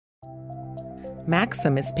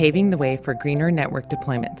Maxim is paving the way for greener network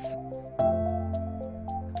deployments.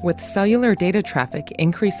 With cellular data traffic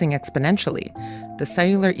increasing exponentially, the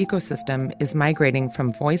cellular ecosystem is migrating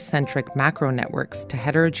from voice-centric macro networks to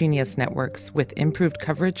heterogeneous networks with improved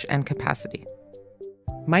coverage and capacity.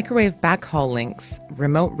 Microwave backhaul links,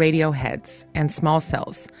 remote radio heads, and small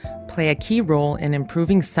cells play a key role in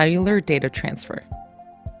improving cellular data transfer.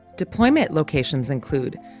 Deployment locations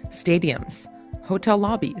include stadiums, hotel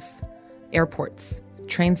lobbies, airports,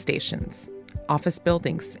 train stations, office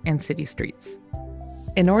buildings, and city streets.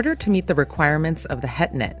 In order to meet the requirements of the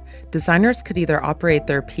HETnet, designers could either operate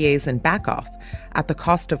their PAs in backoff at the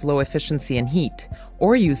cost of low efficiency and heat,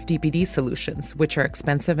 or use DPD solutions, which are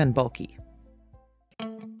expensive and bulky.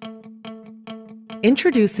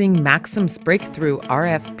 Introducing Maxim's breakthrough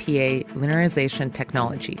RFPA linearization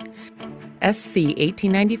technology.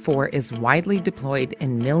 SC1894 is widely deployed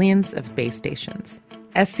in millions of base stations.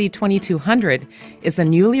 SC2200 is a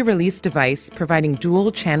newly released device providing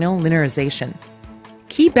dual-channel linearization.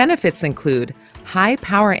 Key benefits include high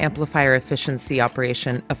power amplifier efficiency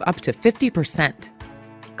operation of up to 50%,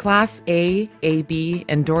 Class A, AB,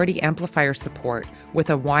 and Doherty amplifier support with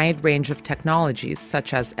a wide range of technologies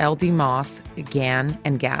such as LD-MOS, GaN,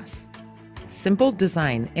 and GaAs. Simple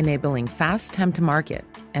design enabling fast time to market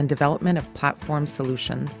and development of platform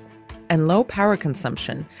solutions, and low power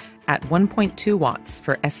consumption at 1.2 watts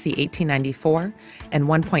for SC1894 and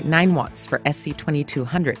 1.9 watts for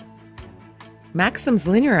SC2200. Maxim's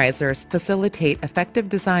linearizers facilitate effective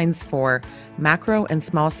designs for macro and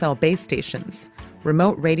small cell base stations,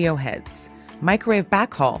 remote radio heads, microwave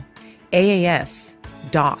backhaul, AAS,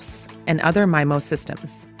 DOS, and other MIMO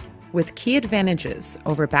systems, with key advantages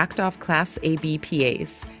over backed-off Class AB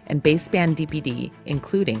PAs and baseband DPD,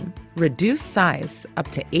 including reduced size up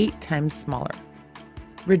to 8 times smaller,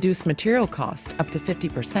 reduced material cost up to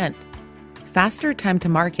 50%, faster time to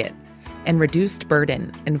market, and reduced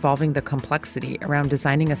burden involving the complexity around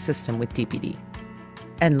designing a system with DPD,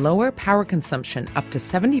 and lower power consumption up to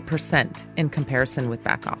 70% in comparison with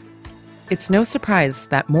backoff. It's no surprise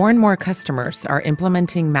that more and more customers are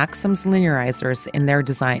implementing Maxim's linearizers in their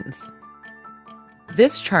designs.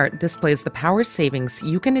 This chart displays the power savings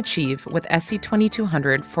you can achieve with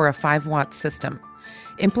SC2200 for a 5-watt system.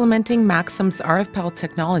 Implementing Maxim's RFPAL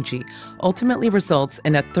technology ultimately results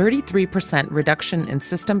in a 33% reduction in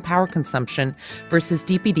system power consumption versus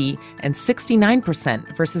DPD and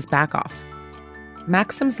 69% versus backoff.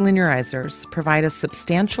 Maxim's linearizers provide a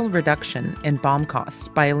substantial reduction in BOM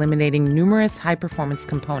cost by eliminating numerous high-performance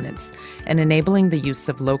components and enabling the use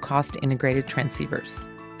of low-cost integrated transceivers.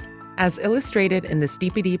 As illustrated in this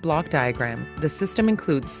DPD block diagram, the system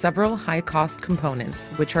includes several high-cost components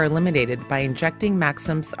which are eliminated by injecting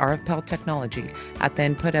Maxim's RFPAL technology at the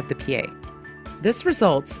input of the PA. This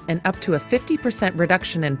results in up to a 50%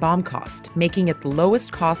 reduction in BOM cost, making it the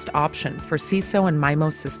lowest cost option for CISO and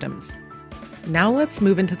MIMO systems. Now let's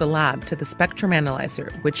move into the lab to the spectrum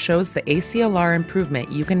analyzer, which shows the ACLR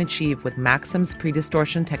improvement you can achieve with Maxim's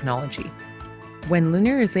predistortion technology. When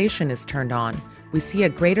linearization is turned on, we see a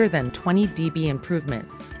greater than 20 dB improvement,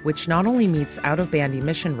 which not only meets out-of-band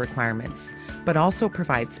emission requirements, but also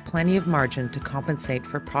provides plenty of margin to compensate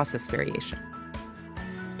for process variation.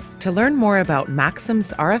 To learn more about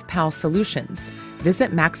Maxim's RFPAL solutions,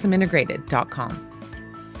 visit maximintegrated.com.